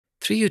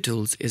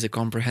3U is a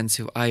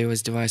comprehensive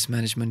iOS device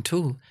management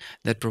tool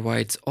that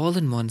provides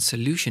all-in-one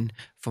solution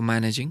for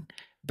managing,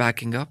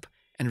 backing up,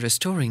 and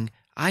restoring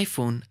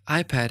iPhone,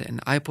 iPad,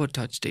 and iPod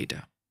Touch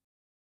data.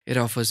 It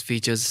offers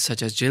features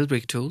such as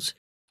jailbreak tools,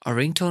 a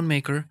ringtone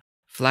maker,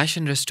 flash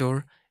and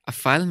restore, a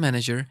file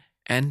manager,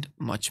 and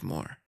much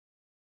more.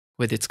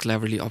 With its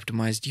cleverly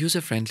optimized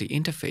user-friendly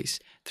interface,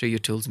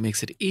 3U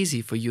makes it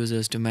easy for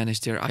users to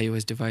manage their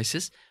iOS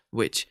devices,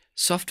 which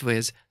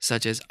softwares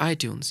such as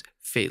iTunes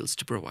fails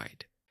to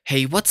provide.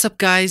 Hey, what's up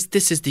guys?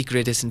 This is the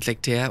greatest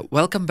Intellect here.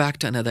 Welcome back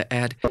to another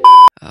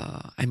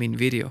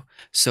video.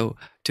 So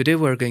today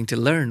we're going to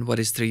learn what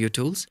is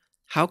 3U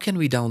how can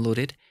we download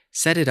it,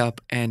 set it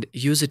up, and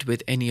use it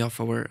with any of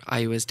our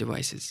iOS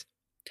devices.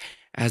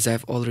 As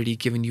I've already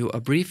given you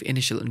a brief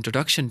initial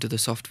introduction to the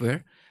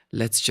software,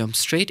 let's jump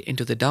straight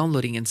into the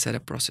downloading and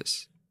setup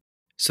process.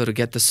 So to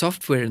get the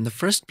software in the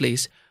first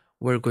place,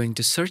 we're going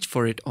to search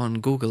for it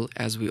on Google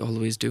as we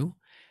always do,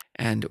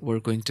 and we're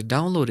going to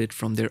download it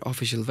from their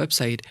official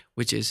website,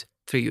 which is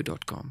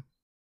 3u.com.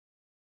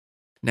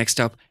 Next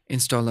up,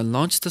 install and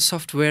launch the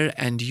software,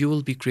 and you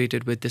will be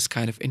greeted with this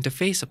kind of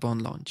interface upon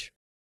launch.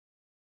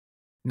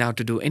 Now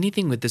to do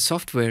anything with the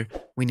software,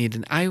 we need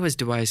an iOS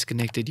device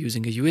connected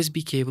using a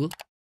USB cable.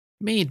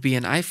 May it be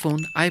an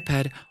iPhone,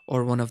 iPad,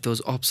 or one of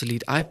those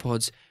obsolete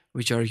iPods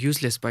which are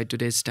useless by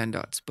today's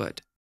standards.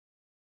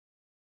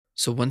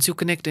 So once you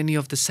connect any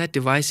of the set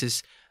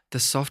devices, the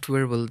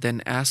software will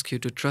then ask you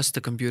to trust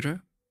the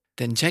computer.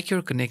 Then check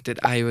your connected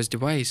iOS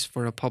device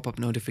for a pop-up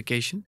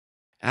notification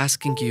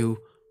asking you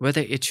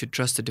whether it should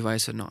trust the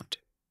device or not.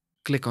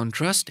 Click on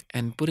Trust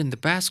and put in the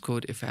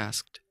passcode if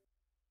asked.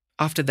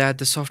 After that,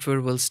 the software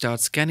will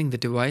start scanning the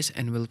device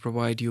and will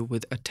provide you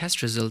with a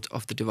test result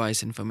of the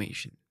device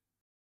information.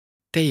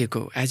 There you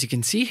go. As you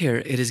can see here,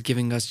 it is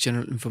giving us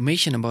general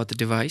information about the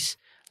device,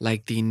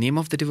 like the name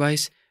of the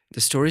device, the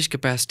storage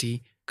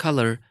capacity,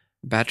 color,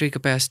 battery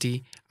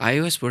capacity,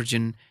 iOS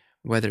version,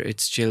 whether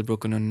it's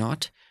jailbroken or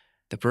not,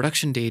 the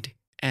production date,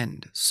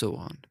 and so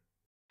on.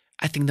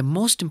 I think the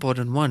most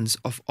important ones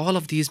of all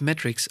of these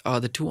metrics are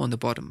the two on the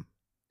bottom.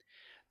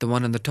 The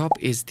one on the top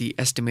is the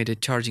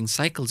estimated charging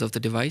cycles of the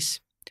device.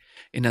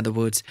 In other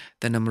words,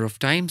 the number of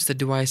times the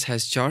device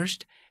has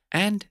charged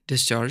and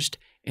discharged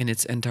in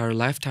its entire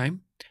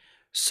lifetime.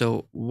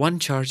 So one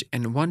charge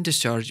and one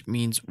discharge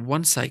means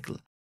one cycle.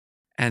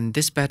 And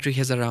this battery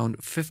has around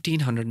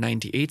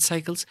 1598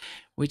 cycles,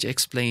 which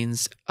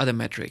explains other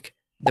metric,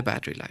 the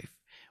battery life,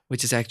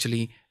 which is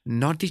actually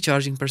not the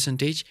charging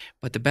percentage,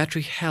 but the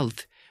battery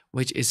health,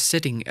 which is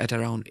sitting at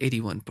around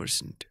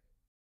 81%.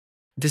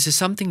 This is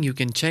something you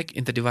can check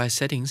in the device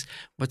settings,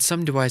 but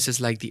some devices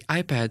like the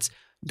iPads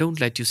don't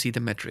let you see the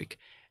metric,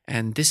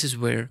 and this is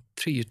where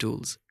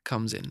 3U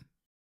comes in.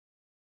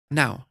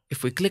 Now,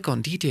 if we click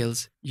on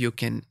details, you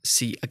can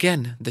see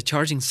again the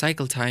charging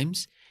cycle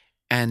times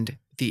and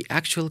the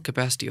actual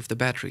capacity of the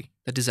battery,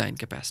 the design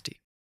capacity.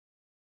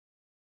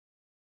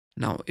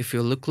 Now, if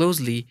you look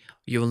closely,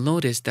 you will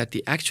notice that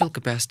the actual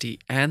capacity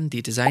and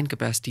the design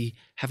capacity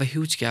have a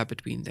huge gap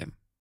between them.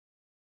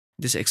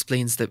 This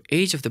explains the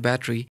age of the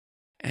battery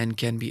and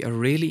can be a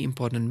really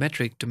important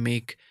metric to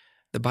make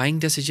the buying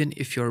decision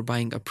if you're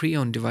buying a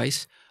pre-owned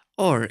device,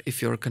 or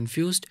if you're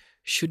confused,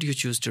 should you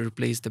choose to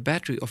replace the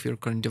battery of your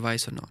current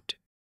device or not.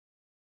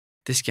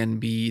 This can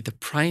be the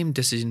prime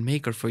decision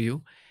maker for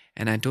you,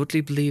 and I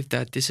totally believe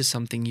that this is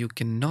something you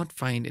cannot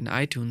find in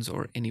iTunes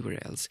or anywhere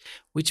else,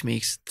 which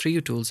makes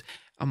 3U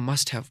a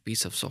must-have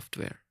piece of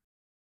software.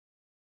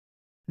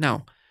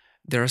 Now,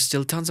 there are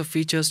still tons of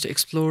features to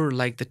explore,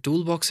 like the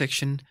toolbox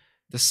section,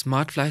 the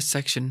smart flash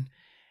section,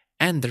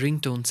 and the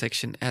ringtone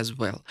section as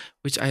well,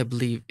 which I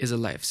believe is a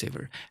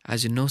lifesaver.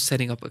 As you know,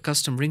 setting up a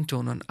custom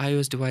ringtone on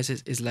iOS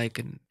devices is like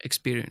an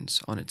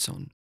experience on its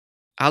own.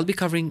 I'll be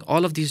covering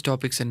all of these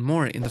topics and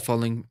more in the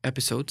following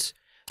episodes,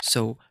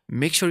 so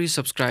make sure you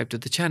subscribe to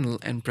the channel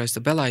and press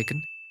the bell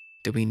icon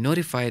to be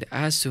notified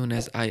as soon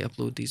as I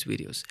upload these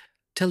videos.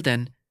 Till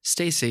then,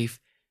 stay safe.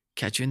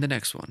 Catch you in the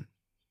next one.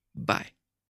 Bye.